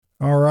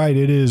All right,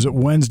 it is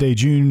Wednesday,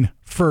 June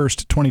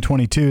 1st,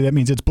 2022. That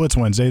means it's Blitz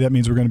Wednesday. That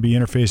means we're going to be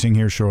interfacing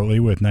here shortly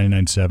with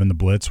 99.7 The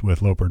Blitz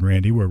with Loper and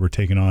Randy, where we're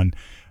taking on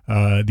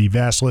the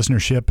vast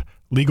listenership,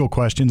 legal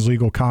questions,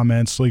 legal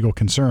comments, legal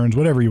concerns,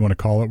 whatever you want to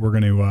call it. We're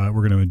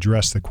going to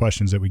address the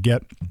questions that we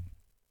get.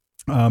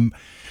 And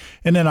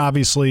then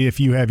obviously,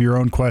 if you have your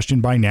own question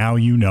by now,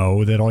 you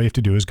know that all you have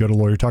to do is go to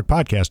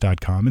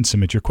lawyertalkpodcast.com and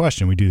submit your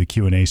question. We do the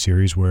Q&A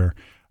series where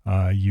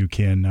you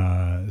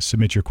can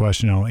submit your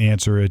question. I'll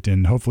answer it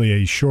in hopefully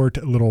a short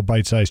little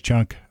bite-sized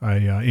chunk. I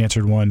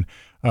answered one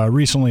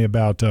recently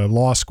about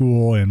law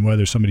school and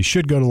whether somebody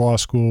should go to law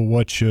school,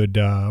 what should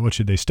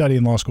they study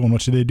in law school, and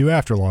what should they do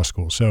after law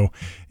school. So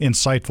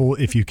insightful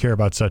if you care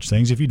about such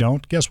things. If you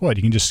don't, guess what?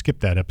 You can just skip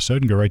that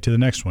episode and go right to the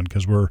next one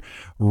because we're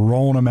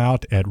rolling them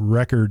out at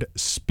record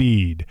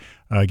speed.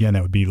 Again,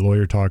 that would be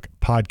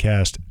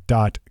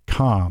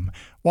lawyertalkpodcast.com.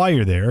 While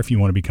you're there, if you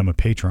want to become a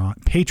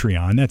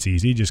Patreon, that's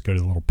easy. Just go to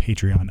the little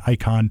Patreon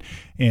icon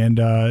and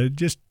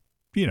just,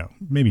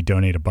 maybe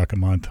donate $1 a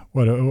month.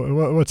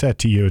 What's that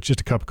to you? It's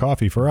just a cup of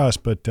coffee for us,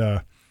 but,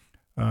 we're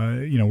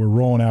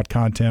rolling out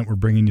content. We're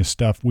bringing you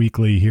stuff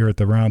weekly here at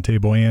the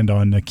Roundtable and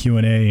on the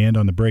Q&A and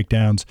on the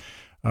breakdowns.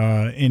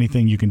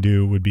 Anything you can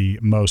do would be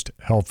most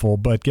helpful.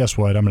 But guess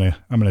what? I'm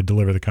gonna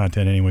deliver the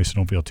content anyway, so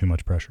don't feel too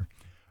much pressure.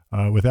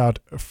 Without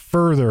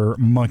further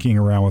monkeying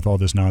around with all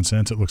this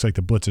nonsense, it looks like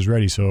the Blitz is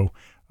ready, so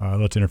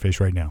let's interface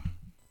right now.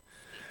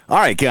 All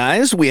right,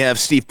 guys, we have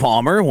Steve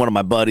Palmer, one of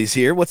my buddies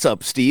here. What's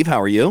up, Steve?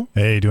 How are you?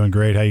 Hey, doing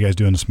great. How you guys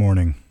doing this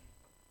morning?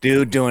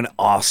 Dude, doing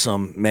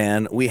awesome,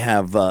 man. We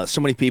have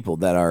so many people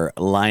that are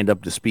lined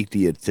up to speak to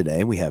you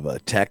today. We have a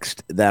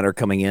text that are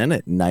coming in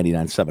at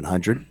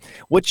 99-700.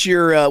 What's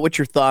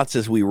your thoughts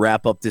as we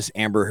wrap up this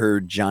Amber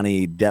Heard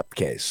Johnny Depp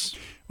case?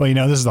 Well,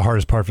 this is the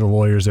hardest part for the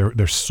lawyers.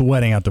 They're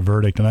sweating out the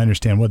verdict, and I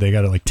understand they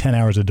got like 10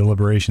 hours of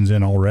deliberations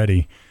in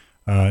already.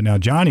 Now,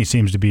 Johnny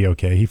seems to be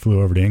okay. He flew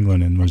over to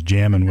England and was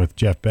jamming with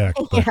Jeff Beck.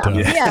 But, he's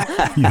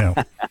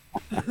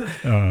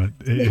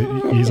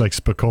like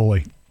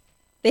Spicoli.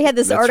 They had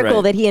this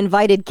article that he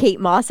invited Kate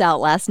Moss out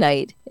last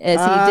night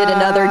as he did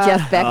another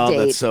Jeff Beck date.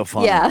 That's so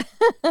funny. Yeah.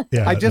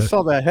 I just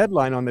saw the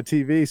headline on the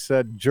TV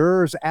said,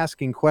 jurors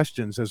asking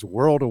questions as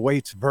world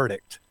awaits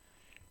verdict.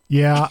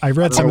 Yeah, I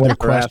read some of their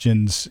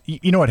questions.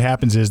 You know what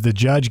happens is the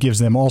judge gives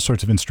them all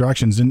sorts of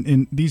instructions,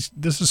 and this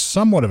is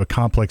somewhat of a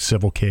complex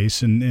civil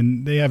case,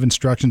 and they have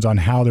instructions on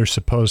how they're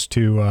supposed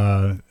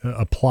to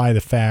apply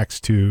the facts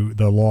to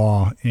the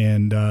law,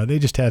 and they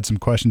just had some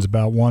questions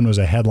about, one was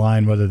a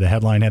headline, whether the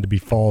headline had to be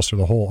false or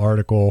the whole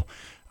article.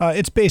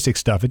 It's basic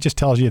stuff. It just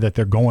tells you that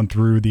they're going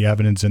through the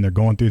evidence and they're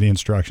going through the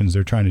instructions.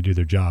 They're trying to do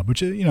their job, which,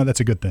 that's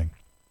a good thing.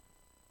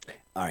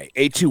 All right,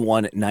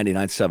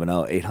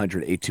 821-9970,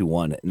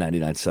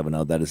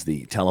 800-821-9970. That is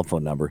the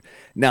telephone number.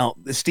 Now,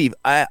 Steve,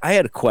 I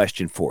had a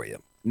question for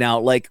you. Now,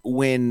 like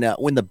when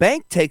the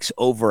bank takes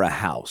over a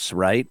house,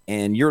 right,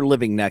 and you're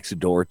living next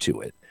door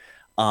to it,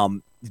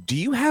 do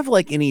you have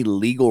like any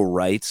legal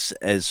rights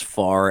as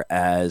far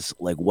as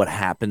like what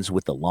happens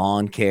with the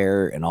lawn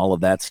care and all of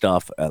that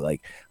stuff?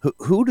 Like,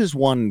 who does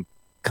one?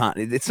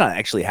 It's not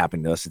actually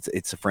happening to us.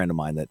 It's a friend of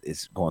mine that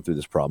is going through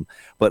this problem.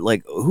 But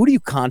like, who do you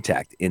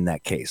contact in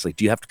that case? Like,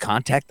 do you have to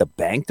contact the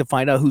bank to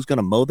find out who's going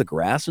to mow the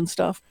grass and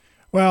stuff?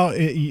 Well,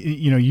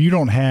 you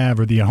don't have,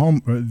 or the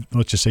home,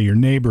 let's just say your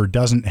neighbor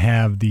doesn't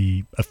have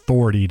the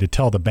authority to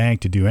tell the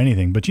bank to do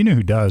anything. But you know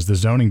who does? The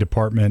zoning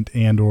department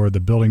and or the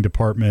building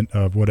department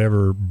of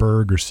whatever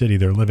burg or city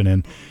they're living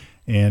in.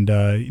 And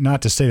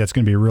not to say that's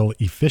going to be a real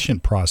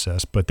efficient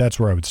process, but that's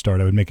where I would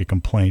start. I would make a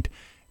complaint.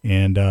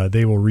 And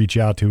they will reach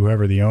out to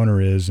whoever the owner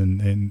is,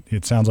 and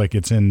it sounds like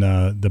it's in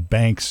the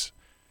bank's,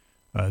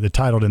 the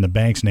titled in the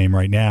bank's name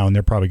right now, and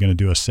they're probably going to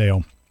do a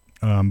sale.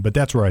 But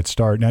that's where I'd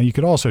start. Now, you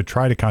could also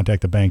try to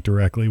contact the bank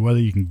directly. Whether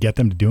you can get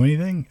them to do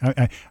anything,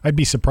 I'd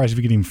be surprised if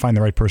you could even find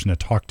the right person to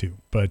talk to.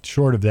 But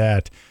short of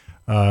that,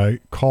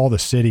 call the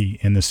city,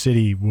 and the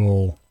city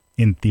will,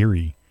 in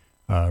theory,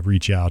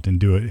 reach out and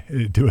do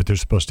what they're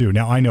supposed to do.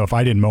 Now, I know if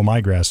I didn't mow my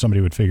grass,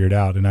 somebody would figure it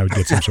out, and I would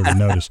get some sort of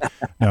notice.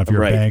 Now, if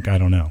you're a bank, I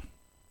don't know.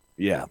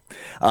 Yeah.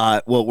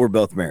 Well, we're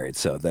both married,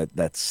 so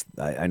that's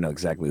I know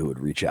exactly who would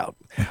reach out.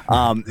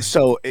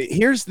 So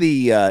here's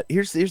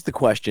the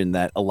question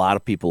that a lot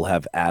of people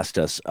have asked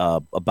us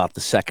about the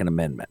Second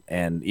Amendment.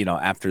 And,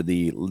 after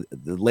the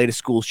latest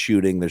school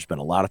shooting, there's been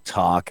a lot of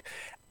talk.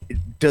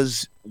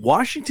 Does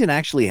Washington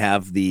actually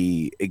have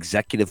the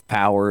executive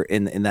power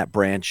in that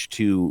branch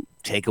to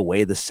take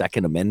away the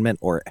Second Amendment?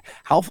 Or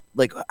how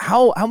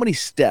many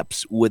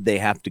steps would they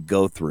have to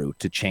go through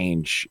to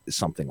change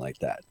something like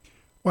that?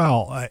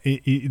 Well,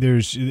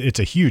 it's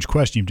a huge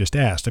question you've just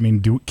asked. I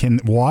mean, can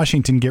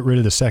Washington get rid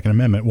of the Second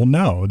Amendment? Well,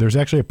 no. There's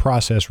actually a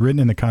process written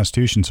in the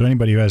Constitution, so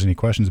anybody who has any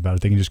questions about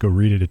it, they can just go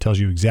read it. It tells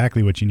you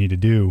exactly what you need to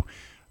do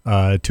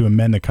to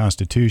amend the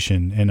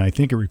Constitution, and I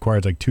think it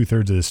requires like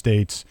 2/3 of the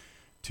states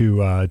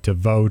to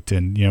vote.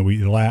 And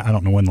I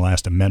don't know when the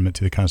last amendment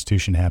to the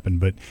Constitution happened,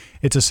 but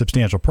it's a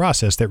substantial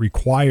process that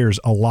requires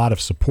a lot of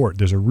support.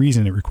 There's a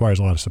reason it requires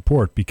a lot of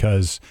support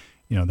because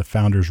the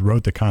founders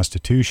wrote the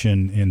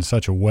Constitution in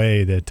such a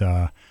way that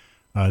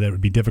that it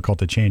would be difficult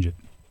to change it.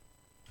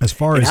 As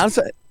far as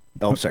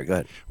I'm sorry, go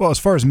ahead. Well, as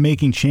far as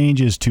making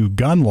changes to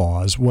gun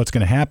laws, what's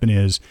going to happen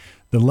is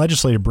the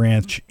legislative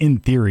branch, in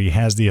theory,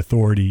 has the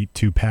authority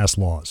to pass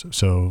laws.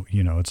 So,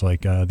 it's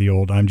like the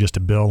old "I'm just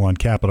a bill" on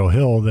Capitol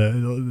Hill.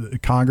 The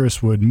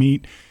Congress would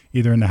meet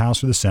either in the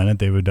House or the Senate.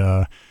 They would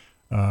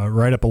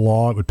write up a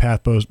law. It would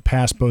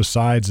pass both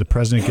sides. The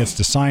president gets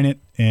to sign it.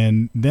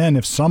 And then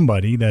if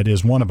somebody, that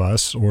is one of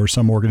us or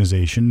some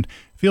organization,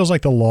 feels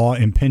like the law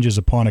impinges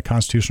upon a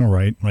constitutional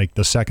right, like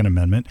the Second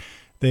Amendment,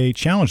 they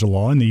challenge the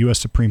law in the U.S.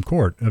 Supreme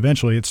Court.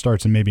 Eventually, it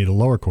starts in maybe the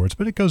lower courts,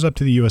 but it goes up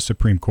to the U.S.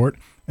 Supreme Court.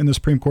 And the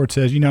Supreme Court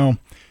says,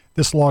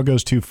 this law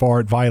goes too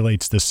far. It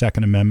violates the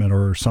Second Amendment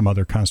or some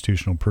other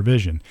constitutional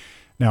provision.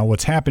 Now,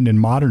 what's happened in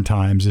modern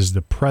times is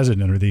the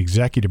president or the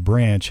executive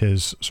branch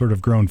has sort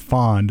of grown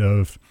fond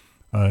of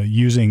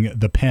using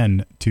the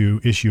pen to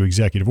issue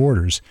executive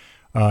orders.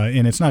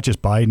 And it's not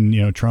just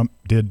Biden. Trump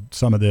did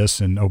some of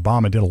this and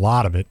Obama did a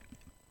lot of it,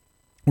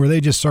 where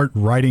they just start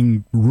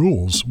writing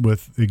rules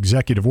with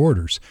executive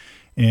orders.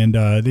 And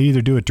they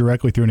either do it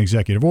directly through an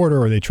executive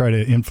order or they try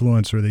to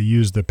influence or they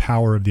use the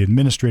power of the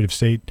administrative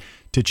state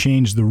to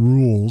change the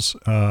rules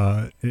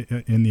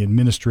in the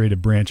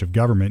administrative branch of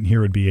government.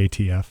 Here would be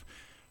ATF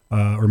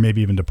or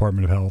maybe even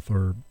Department of Health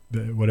or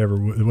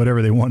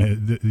whatever they want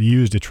to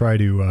use to try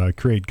to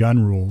create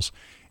gun rules.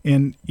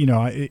 And,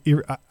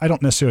 I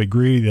don't necessarily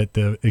agree that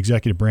the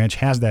executive branch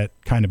has that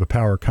kind of a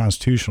power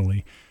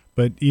constitutionally.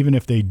 But even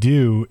if they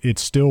do, it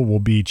still will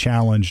be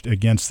challenged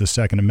against the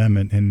Second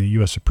Amendment, and the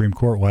U.S. Supreme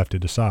Court will have to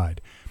decide.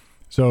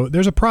 So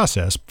there's a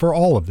process for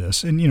all of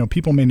this. And,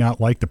 people may not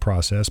like the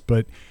process,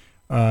 but,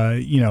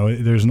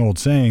 there's an old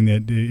saying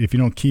that if you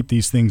don't keep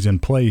these things in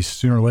place,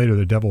 sooner or later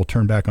the devil will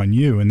turn back on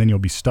you, and then you'll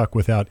be stuck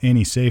without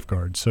any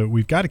safeguards. So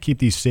we've got to keep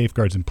these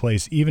safeguards in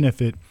place, even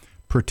if it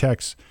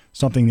protects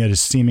something that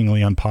is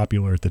seemingly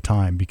unpopular at the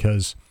time,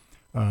 because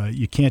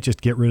you can't just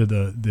get rid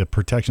of the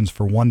protections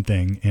for one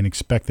thing and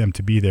expect them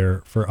to be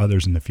there for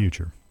others in the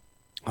future.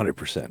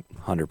 100%.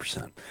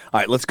 100%. All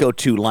right, let's go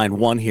to line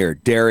one here.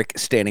 Derek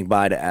standing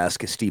by to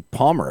ask Steve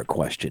Palmer a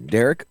question.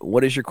 Derek,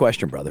 what is your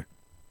question, brother?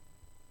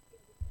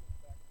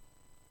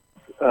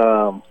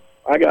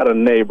 I got a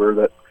neighbor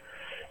that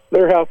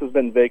their house has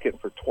been vacant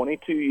for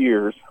 22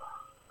 years.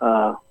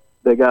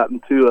 They got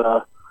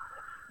into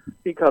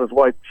he caught his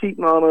wife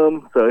cheating on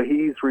him, so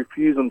he's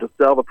refusing to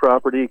sell the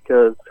property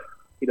because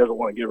he doesn't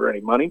want to give her any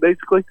money,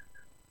 basically.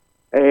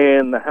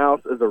 And the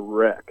house is a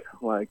wreck.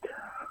 Like,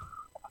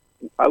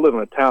 I live in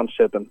a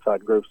township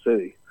inside Grove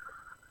City,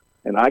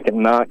 and I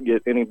cannot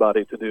get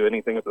anybody to do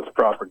anything with this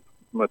property.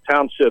 The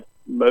township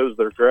mows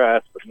their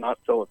grass, but not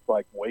till it's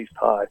like waist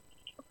high.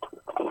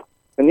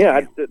 And yeah,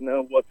 I just didn't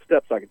know what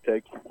steps I could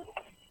take.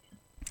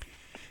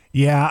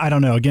 Yeah, I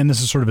don't know. Again,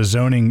 this is sort of a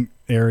zoning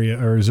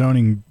area or a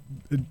zoning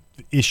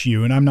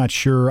issue, and I'm not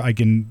sure I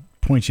can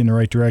point you in the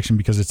right direction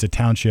because it's a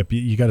township.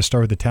 You got to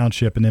start with the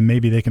township, and then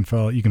maybe you can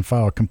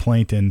file a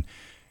complaint in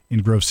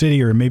Grove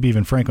City or maybe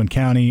even Franklin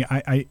County.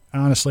 I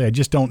honestly, I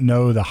just don't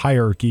know the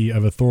hierarchy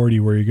of authority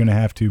where you're going to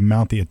have to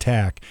mount the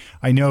attack.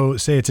 I know,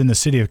 say it's in the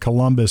city of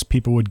Columbus,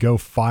 people would go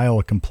file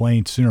a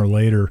complaint sooner or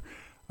later,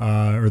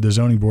 or the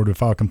zoning board would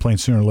file a complaint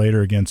sooner or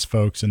later against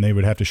folks, and they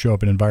would have to show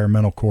up in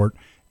environmental court,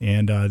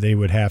 and they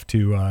would have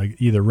to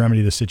either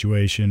remedy the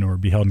situation or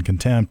be held in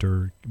contempt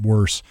or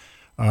worse.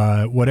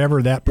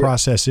 Whatever that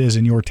process is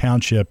in your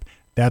township,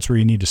 that's where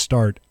you need to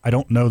start. I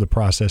don't know the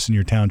process in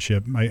your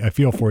township. I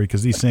feel for you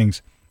because these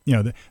things,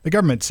 the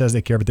government says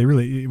they care, but they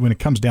really, when it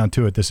comes down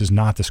to it, this is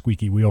not the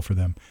squeaky wheel for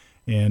them.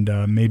 And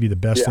maybe the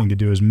best thing to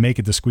do is make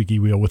it the squeaky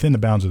wheel within the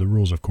bounds of the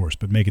rules, of course,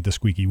 but make it the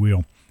squeaky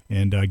wheel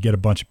and get a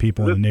bunch of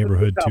people in the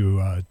neighborhood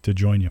to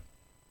join you.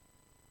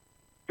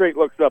 Straight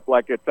looks up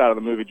like it's out of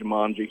the movie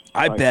Jumanji.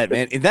 I bet,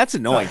 man. And that's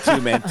annoying too,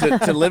 man.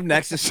 to live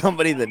next to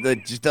somebody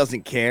that just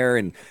doesn't care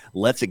and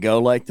lets it go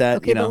like that.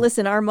 Okay, but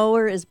listen, our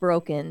mower is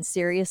broken,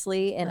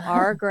 seriously, and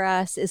our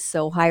grass is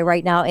so high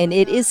right now, and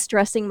it is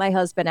stressing my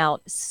husband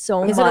out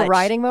so much. Is it a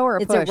riding mower or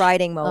It's push? A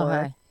riding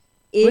mower.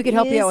 Okay. We could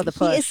help you out with the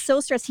push. He is so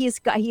stressed.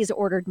 He's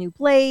ordered new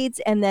blades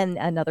and then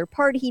another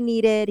part he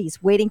needed.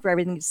 He's waiting for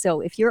everything.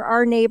 So if you're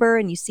our neighbor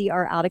and you see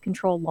our out of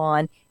control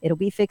lawn, it'll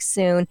be fixed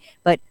soon.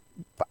 But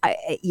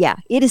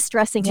it is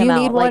stressing him out.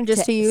 Do you need one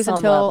just to use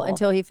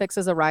until he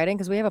fixes a riding?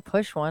 Because we have a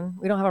push one.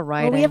 We don't have a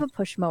riding. Well, we have a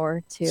push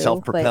mower too.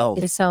 Self-propelled.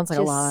 But it sounds like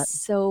a lot.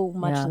 So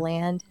much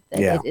land that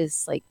it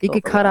is like you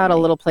could cut out a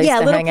little place. Yeah,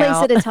 to a little hang place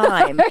out. at a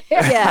time.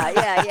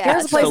 yeah.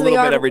 Here's a place a in the little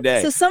yard bit every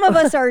day. So some of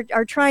us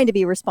are trying to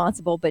be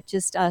responsible, but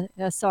just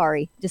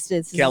sorry.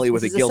 Kelly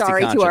with a guilty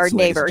sorry conscience, to our ladies and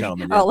neighbors,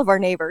 gentlemen, all of our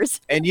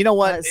neighbors. And you know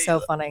what? That's so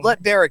funny.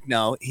 Let Derek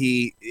know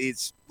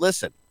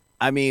listen.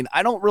 I mean,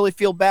 I don't really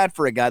feel bad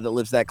for a guy that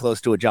lives that close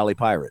to a Jolly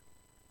Pirate.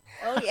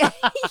 Oh yeah.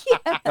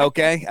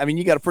 Okay, I mean,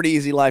 you got a pretty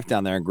easy life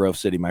down there in Grove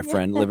City, my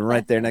friend, living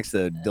right there next to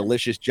the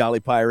delicious Jolly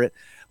Pirate.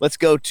 Let's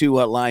go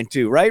to line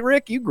 2, right,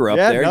 Rick? You grew up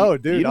there. No,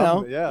 dude. You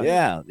know,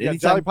 yeah.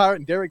 Jolly Pirate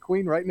and Dairy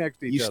Queen right next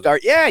to each other.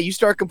 You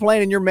start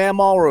complaining. Your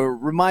mamaw will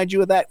remind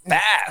you of that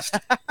fast.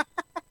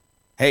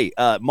 Hey,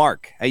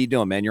 Mark, how you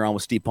doing, man? You're on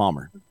with Steve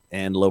Palmer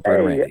and Loper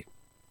and Randy.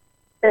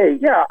 Hey,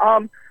 yeah.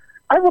 I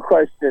have a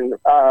question.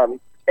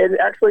 It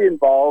actually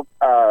involves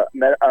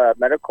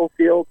medical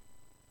field.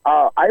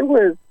 I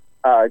was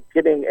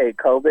getting a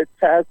COVID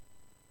test,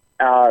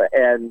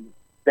 and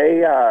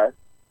they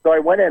so I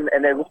went in,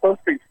 and it was supposed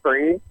to be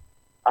free.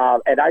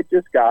 And I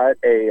just got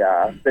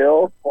a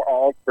bill for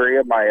all three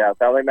of my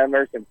family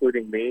members,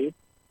 including me,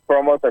 for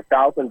almost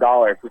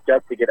 $1,000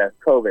 just to get a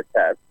COVID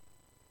test.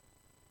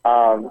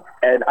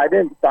 And I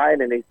didn't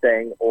sign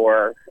anything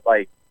or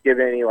like give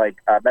any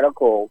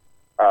medical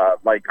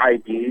like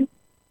ID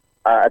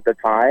at the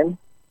time.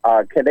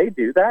 Can they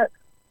do that?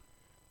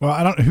 Well,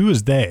 I don't. Who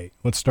is they?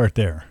 Let's start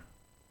there.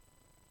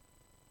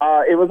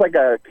 It was like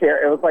a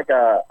care. It was like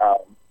a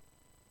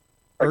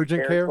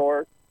Urgent care?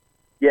 Source.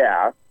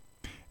 Yeah.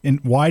 And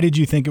why did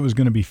you think it was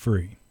going to be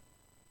free?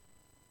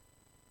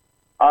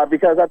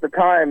 Because at the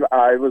time,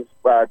 it was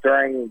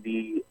during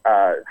the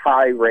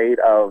high rate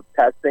of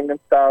testing and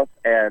stuff,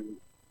 and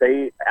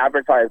they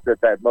advertised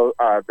that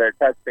their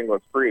testing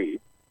was free.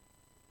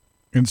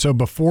 And so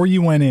before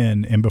you went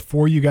in and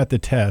before you got the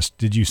test,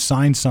 did you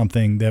sign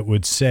something that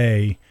would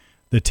say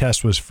the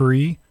test was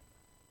free?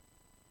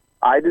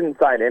 I didn't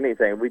sign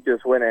anything. We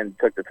just went in and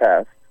took the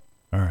test.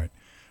 All right.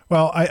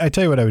 Well, I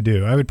tell you what I would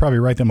do. I would probably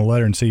write them a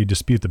letter and say you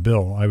dispute the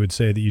bill. I would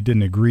say that you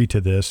didn't agree to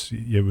this.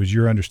 It was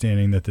your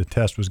understanding that the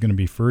test was going to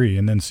be free,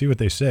 and then see what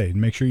they say. And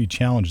make sure you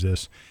challenge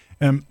this.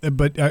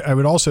 But I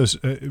would also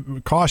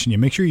caution you,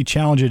 make sure you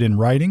challenge it in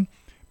writing.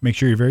 Make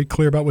sure you're very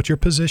clear about what your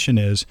position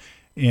is,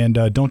 and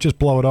don't just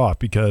blow it off,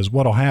 because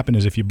what will happen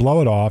is if you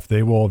blow it off,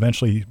 they will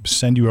eventually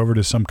send you over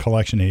to some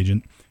collection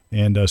agent,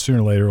 and sooner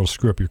or later it'll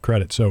screw up your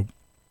credit. So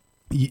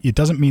it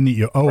doesn't mean that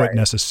you owe it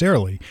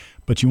necessarily,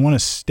 but you want to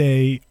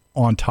stay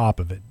on top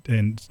of it.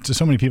 And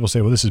so many people say,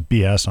 well, this is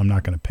BS, I'm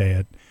not going to pay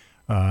it.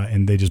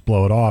 And they just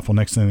blow it off. Well,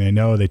 next thing they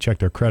know, they check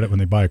their credit when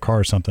they buy a car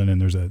or something,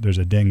 and there's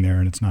a ding there,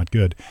 and it's not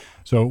good.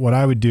 So what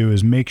I would do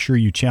is make sure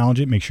you challenge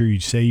it. Make sure you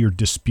say you're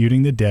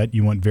disputing the debt.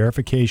 You want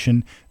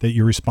verification that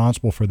you're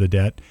responsible for the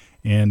debt,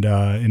 and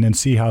then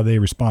see how they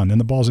respond. Then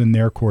the ball's in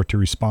their court to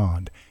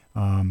respond.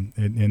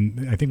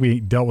 And I think we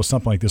dealt with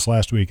something like this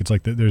last week. It's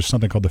like there's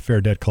something called the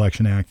Fair Debt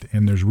Collection Act,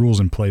 and there's rules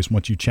in place.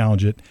 Once you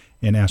challenge it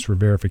and ask for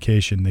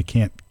verification, they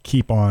can't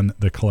keep on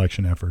the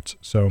collection efforts.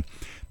 So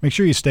make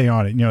sure you stay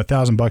on it.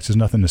 $1,000 is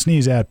nothing to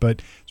sneeze at,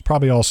 but it's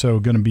probably also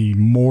going to be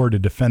more to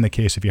defend the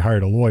case if you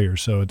hired a lawyer.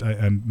 So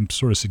I'm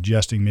sort of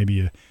suggesting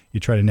maybe you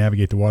try to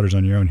navigate the waters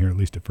on your own here, at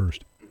least at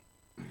first.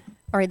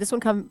 All right, this one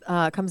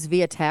comes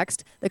via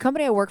text. The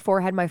company I work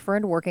for had my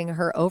friend working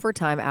her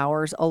overtime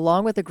hours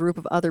along with a group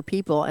of other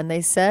people, and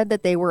they said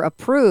that they were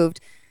approved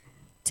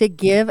to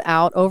give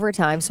out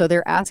overtime. So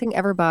they're asking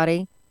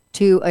everybody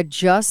to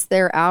adjust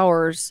their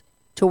hours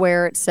to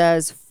where it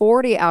says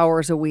 40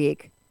 hours a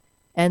week,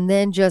 and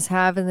then just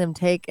having them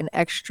take an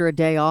extra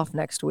day off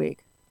next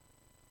week.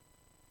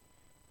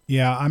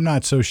 Yeah, I'm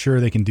not so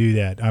sure they can do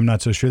that. I'm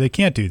not so sure they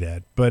can't do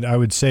that. But I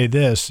would say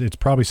this, it's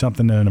probably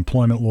something that an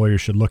employment lawyer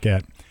should look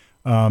at.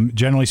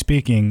 Generally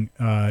speaking,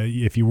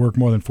 if you work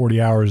more than 40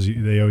 hours,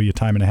 they owe you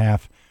time and a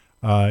half.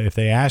 If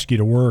they ask you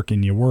to work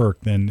and you work,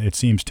 then it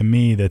seems to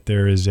me that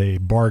there is a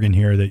bargain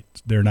here that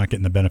they're not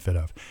getting the benefit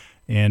of.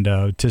 And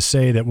to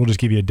say that we'll just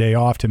give you a day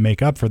off to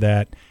make up for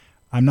that,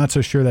 I'm not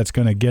so sure that's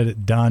going to get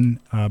it done.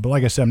 But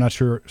like I said, I'm not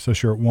so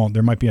sure it won't.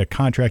 There might be a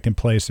contract in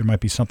place. There might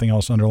be something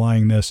else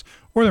underlying this,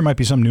 or there might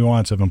be some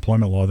nuance of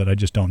employment law that I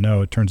just don't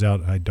know. It turns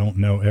out I don't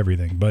know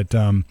everything. But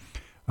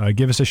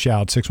give us a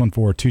shout,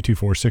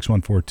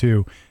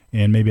 614-224-6142,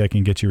 and maybe I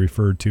can get you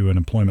referred to an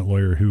employment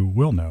lawyer who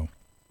will know.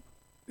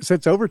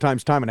 Since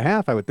overtime's time and a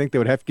half, I would think they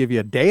would have to give you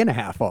a day and a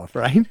half off,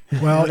 right?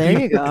 Well, there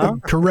you go.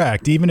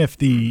 Correct. Even if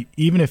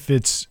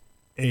it's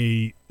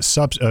a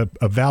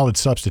valid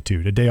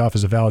substitute, a day off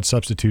is a valid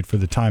substitute for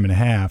the time and a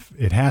half,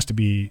 it has to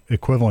be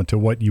equivalent to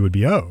what you would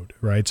be owed,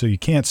 right? So you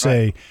can't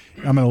say,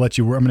 I'm going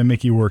to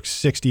make you work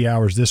 60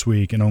 hours this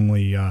week and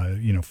only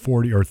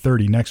 40 or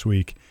 30 next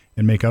week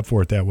and make up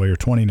for it that way, or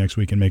 20 next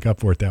week and make up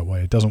for it that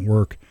way. It doesn't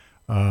work.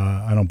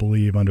 I don't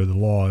believe under the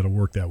law it'll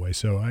work that way.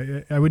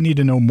 So I would need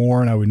to know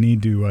more, and I would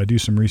need to do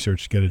some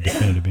research to get a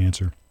definitive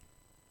answer.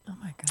 Oh,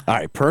 my God. All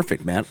right,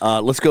 perfect, man.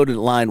 Let's go to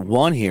line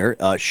one here.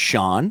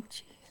 Sean.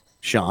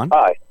 Sean.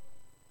 Hi.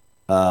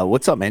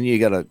 What's up, man? You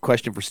got a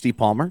question for Steve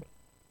Palmer?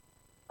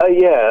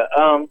 Yeah.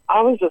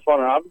 I was just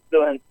wondering. I've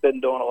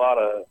been doing a lot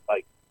of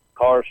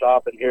car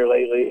shopping here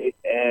lately,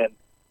 and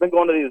been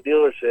going to these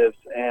dealerships,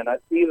 and I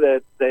see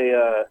that they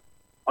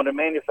on their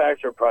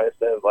manufacturer price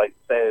says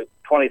say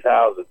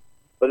 $20,000,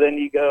 but then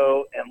you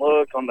go and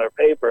look on their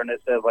paper and it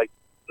says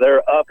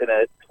they're up in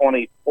at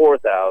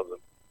 $24,000.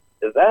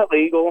 Is that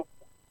legal?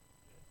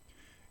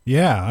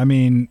 Yeah, I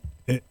mean,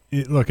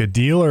 look, a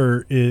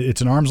dealer,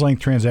 it's an arm's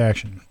length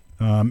transaction.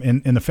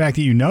 And the fact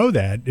that you know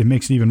that, it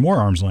makes it even more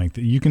arm's length.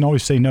 You can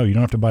always say no, you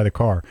don't have to buy the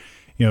car.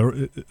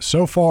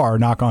 So far,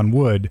 knock on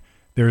wood,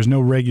 there is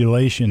no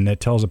regulation that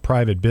tells a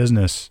private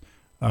business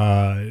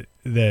that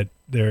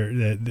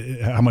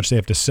how much they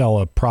have to sell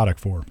a product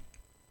for.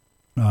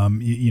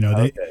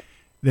 Okay.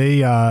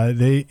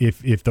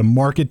 If the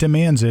market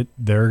demands it,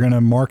 they're going to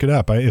mark it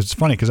up. It's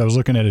funny because I was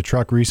looking at a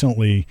truck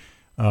recently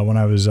when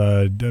I was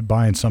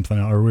buying something,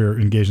 or we were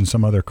engaged in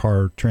some other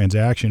car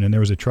transaction, and there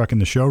was a truck in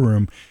the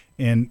showroom,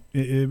 and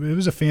it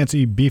was a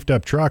fancy beefed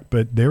up truck,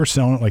 but they were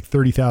selling it like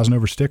 $30,000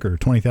 over sticker,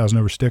 $20,000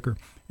 over sticker,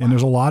 and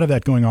there's a lot of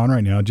that going on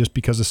right now just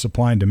because of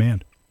supply and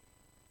demand.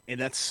 And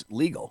that's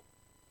legal.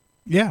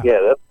 Yeah. Yeah,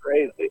 that's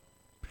crazy.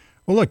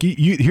 Well, look,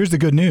 here's the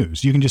good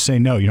news. You can just say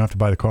no. You don't have to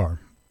buy the car.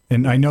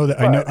 And I know that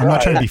I'm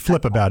not trying to be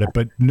flip about it,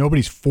 but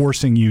nobody's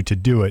forcing you to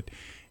do it.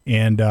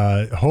 And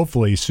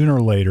hopefully, sooner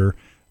or later,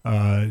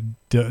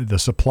 the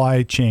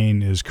supply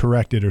chain is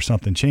corrected or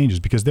something changes.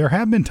 Because there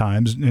have been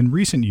times in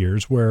recent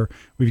years where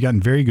we've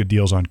gotten very good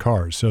deals on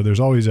cars. So there's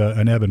always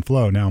an ebb and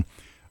flow. Now,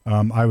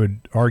 I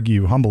would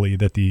argue humbly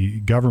that the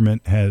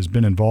government has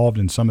been involved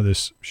in some of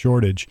this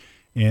shortage.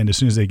 And as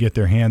soon as they get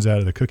their hands out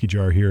of the cookie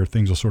jar here,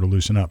 things will sort of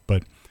loosen up.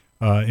 But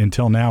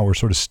until now, we're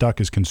sort of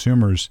stuck as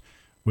consumers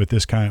with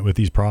these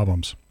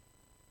problems.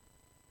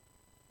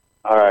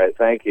 All right,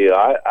 thank you.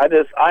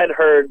 I'd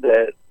heard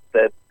that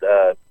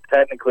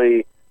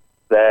technically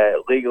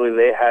that legally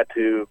they had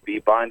to be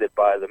binded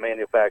by the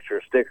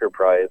manufacturer's sticker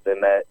price,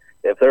 and that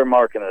if they're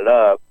marking it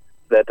up,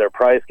 that they're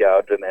price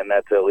gouging, and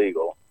that's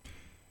illegal.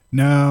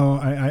 No,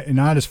 I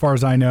not as far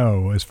as I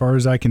know. As far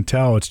as I can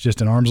tell, it's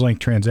just an arm's length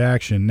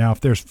transaction. Now,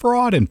 if there's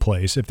fraud in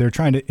place, if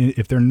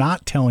they're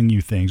not telling you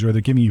things, or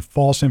they're giving you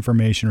false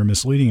information or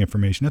misleading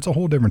information, that's a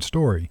whole different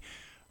story.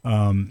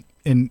 And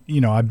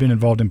I've been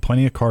involved in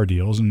plenty of car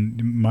deals,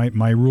 and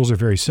my rules are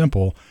very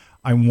simple.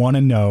 I want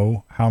to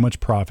know how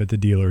much profit the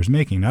dealer is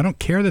making. I don't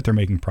care that they're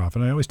making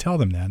profit. I always tell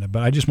them that,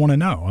 but I just want to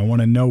know. I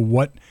want to know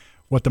what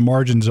the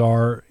margins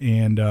are,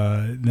 and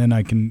then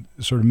I can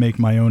sort of make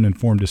my own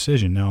informed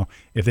decision. Now,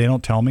 if they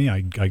don't tell me,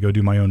 I go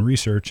do my own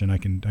research, and I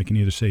can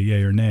either say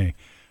yay or nay.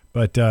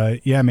 But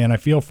yeah, man, I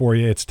feel for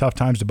you. It's tough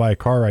times to buy a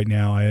car right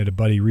now. I had a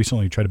buddy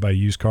recently try to buy a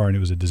used car, and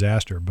it was a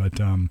disaster. But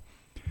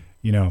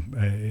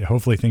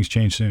hopefully things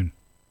change soon.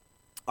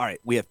 All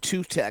right, we have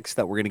 2 texts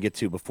that we're going to get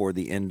to before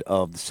the end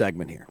of the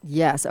segment here.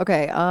 Yes.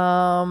 Okay.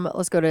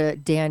 Let's go to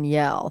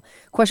Danielle.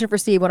 Question for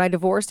Steve. When I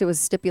divorced, it was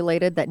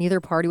stipulated that neither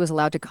party was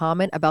allowed to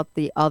comment about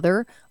the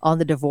other on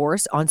the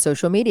divorce on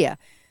social media.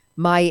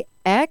 My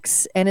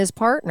ex and his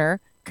partner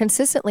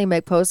consistently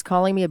make posts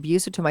calling me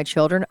abusive to my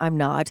children. I'm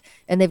not.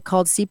 And they've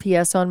called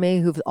CPS on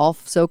me, who've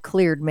also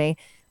cleared me.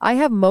 I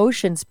have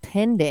motions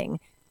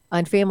pending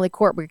on family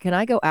court, but can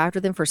I go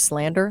after them for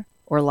slander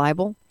or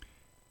libel?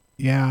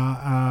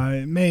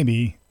 Yeah,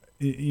 maybe.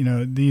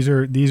 These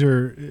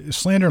are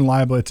slander and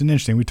libel. It's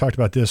interesting. We talked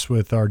about this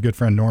with our good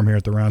friend Norm here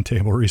at the round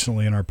table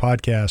recently in our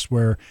podcast,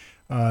 where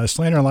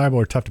slander and libel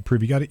are tough to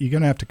prove. You're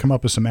going to have to come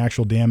up with some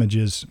actual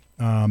damages,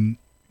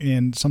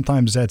 and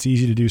sometimes that's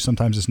easy to do.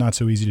 Sometimes it's not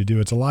so easy to do.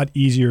 It's a lot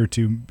easier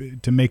to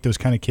make those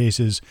kind of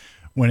cases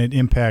when it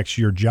impacts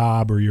your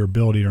job or your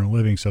ability to earn a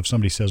living. So if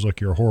somebody says,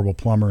 "Look, you're a horrible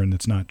plumber," and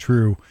it's not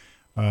true,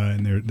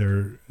 and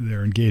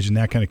they're engaged in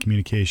that kind of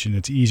communication,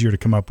 it's easier to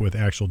come up with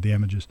actual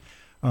damages.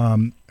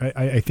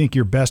 I think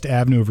your best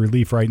avenue of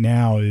relief right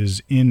now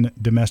is in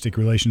domestic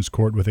relations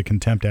court with a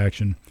contempt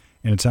action,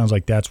 and it sounds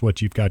like that's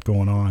what you've got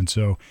going on.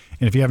 So,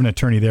 and if you have an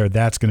attorney there,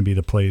 that's going to be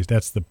the place.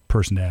 That's the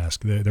person to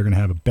ask. They're going to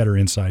have a better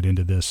insight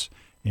into this,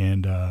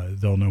 and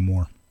they'll know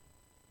more.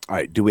 All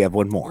right. Do we have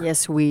one more?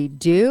 Yes, we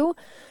do.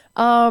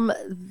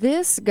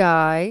 This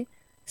guy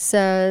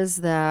says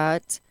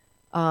that.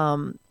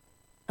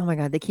 Oh my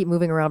God, they keep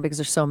moving around because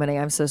there's so many.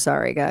 I'm so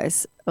sorry,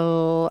 guys.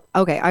 Oh,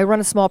 okay. I run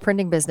a small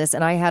printing business,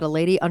 and I had a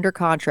lady under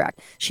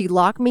contract. She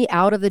locked me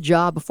out of the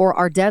job before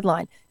our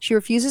deadline. She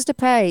refuses to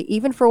pay,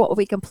 even for what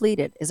we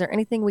completed. Is there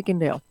anything we can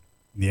do?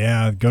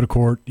 Yeah, go to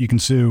court. You can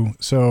sue.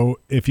 So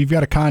if you've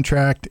got a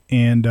contract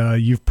and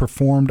you've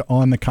performed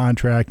on the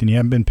contract and you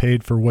haven't been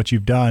paid for what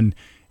you've done,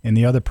 and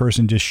the other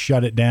person just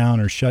shut it down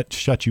or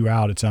shut you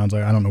out, it sounds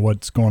like, I don't know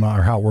what's going on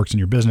or how it works in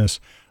your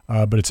business.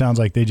 But it sounds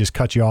like they just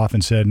cut you off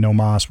and said, no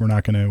mas, we're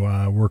not going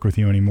to work with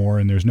you anymore,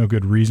 and there's no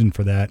good reason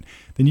for that,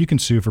 then you can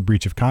sue for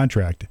breach of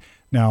contract.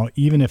 Now,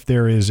 even if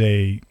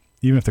the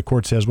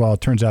court says, well,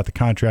 it turns out the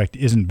contract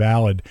isn't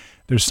valid,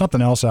 there's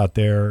something else out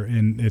there,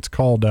 and it's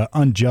called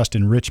unjust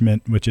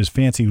enrichment, which is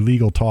fancy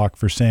legal talk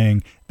for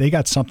saying they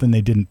got something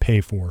they didn't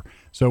pay for.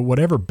 So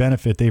whatever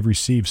benefit they've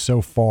received so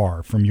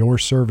far from your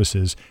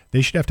services,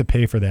 they should have to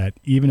pay for that,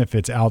 even if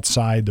it's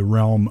outside the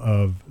realm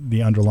of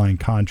the underlying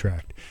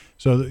contract.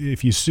 So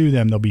if you sue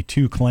them, there'll be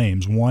 2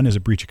 claims. One is a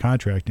breach of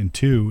contract, and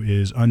 2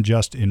 is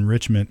unjust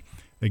enrichment.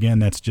 Again,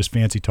 that's just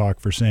fancy talk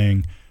for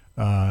saying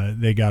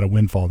they got a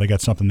windfall. They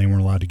got something they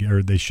weren't allowed to get,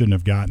 or they shouldn't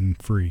have gotten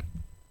free.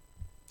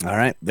 All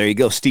right. There you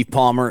go. Steve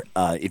Palmer.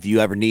 If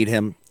you ever need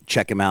him,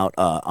 check him out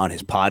on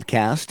his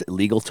podcast,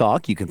 Legal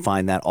Talk. You can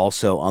find that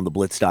also on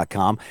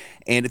theblitz.com.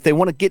 And if they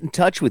want to get in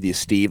touch with you,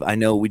 Steve, I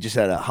know we just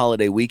had a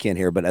holiday weekend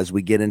here, but as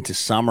we get into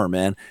summer,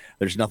 man,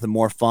 there's nothing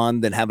more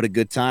fun than having a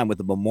good time with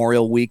the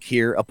Memorial Week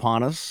here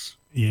upon us.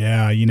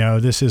 Yeah,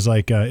 this is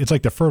like it's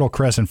like the Fertile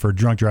Crescent for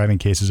drunk driving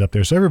cases up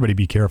there. So everybody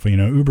be careful.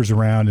 Uber's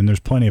around, and there's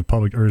plenty of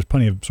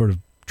sort of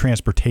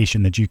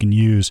transportation that you can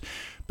use.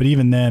 But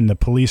even then, the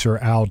police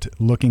are out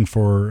looking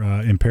for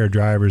impaired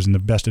drivers, and the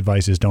best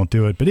advice is don't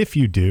do it. But if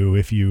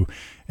you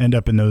end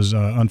up in those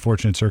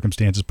unfortunate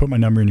circumstances, put my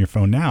number in your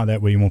phone now.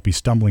 That way you won't be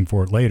stumbling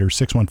for it later.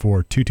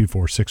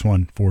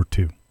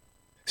 614-224-6142.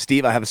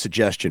 Steve, I have a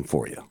suggestion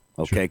for you.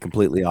 Okay, Sure.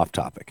 Completely off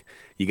topic.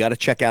 You got to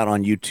check out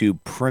on YouTube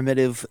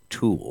Primitive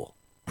Tool.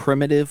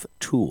 Primitive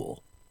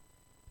Tool.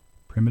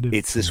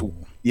 It's this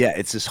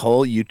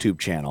whole YouTube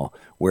channel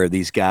where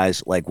these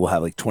guys will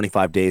have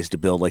 25 days to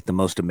build the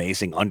most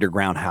amazing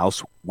underground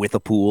house with a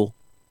pool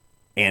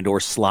and or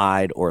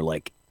slide or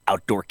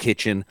outdoor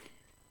kitchen.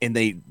 And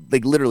they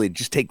literally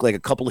just take a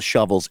couple of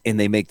shovels and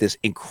they make this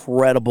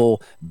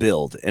incredible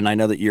build. And I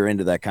know that you're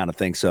into that kind of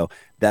thing. So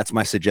that's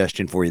my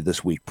suggestion for you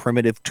this week.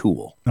 Primitive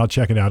Tool. I'll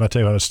check it out. I'll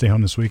tell you what, I'll stay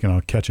home this week and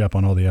I'll catch up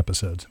on all the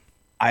episodes.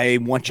 I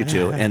want you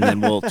to, and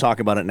then we'll talk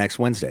about it next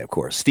Wednesday, of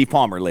course. Steve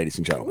Palmer, ladies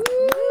and gentlemen.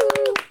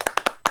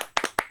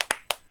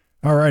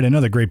 All right,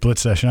 another great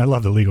Blitz session. I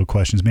love the legal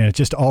questions, man. It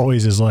just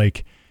always is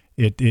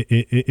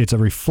it's a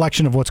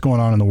reflection of what's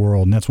going on in the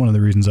world, and that's one of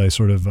the reasons I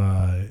sort of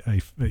I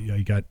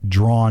got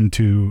drawn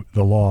to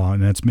the law,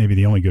 and that's maybe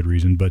the only good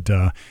reason. But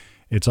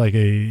it's like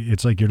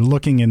you're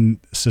looking in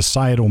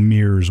societal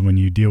mirrors when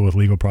you deal with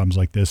legal problems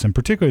like this, and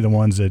particularly the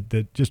ones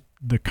that just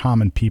the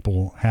common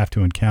people have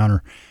to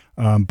encounter.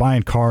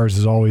 Buying cars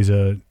is always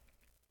a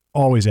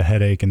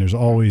headache, and there's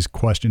always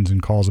questions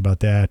and calls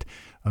about that.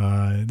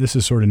 This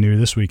is sort of new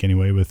this week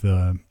anyway with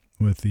the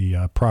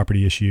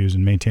property issues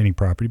and maintaining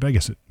property, but I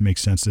guess it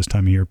makes sense this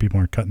time of year. People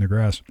aren't cutting their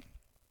grass.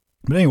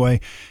 But anyway,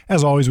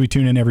 as always, we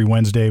tune in every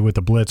Wednesday with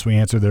the Blitz. We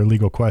answer their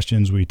legal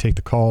questions. We take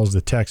the calls,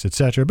 the texts,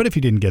 etc. But if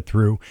you didn't get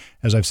through,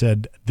 as I've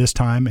said this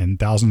time and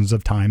thousands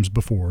of times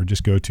before,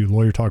 just go to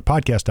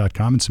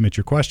lawyertalkpodcast.com and submit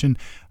your question.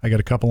 I got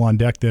a couple on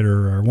deck that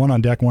are one on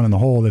deck, one in the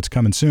hole that's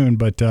coming soon.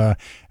 But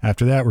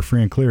after that, we're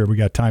free and clear. We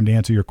got time to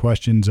answer your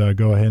questions.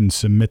 Go ahead and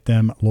submit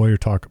them,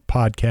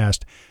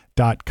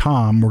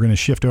 lawyertalkpodcast.com. We're going to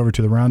shift over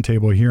to the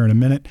roundtable here in a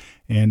minute,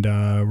 and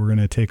we're going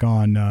to take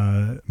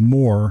on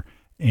more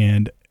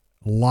and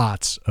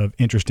lots of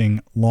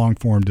interesting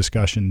long-form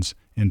discussions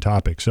and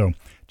topics. So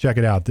check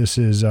it out. This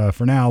is,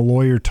 for now,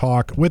 Lawyer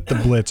Talk with the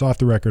Blitz, off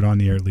the record, on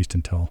the air, at least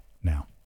until now.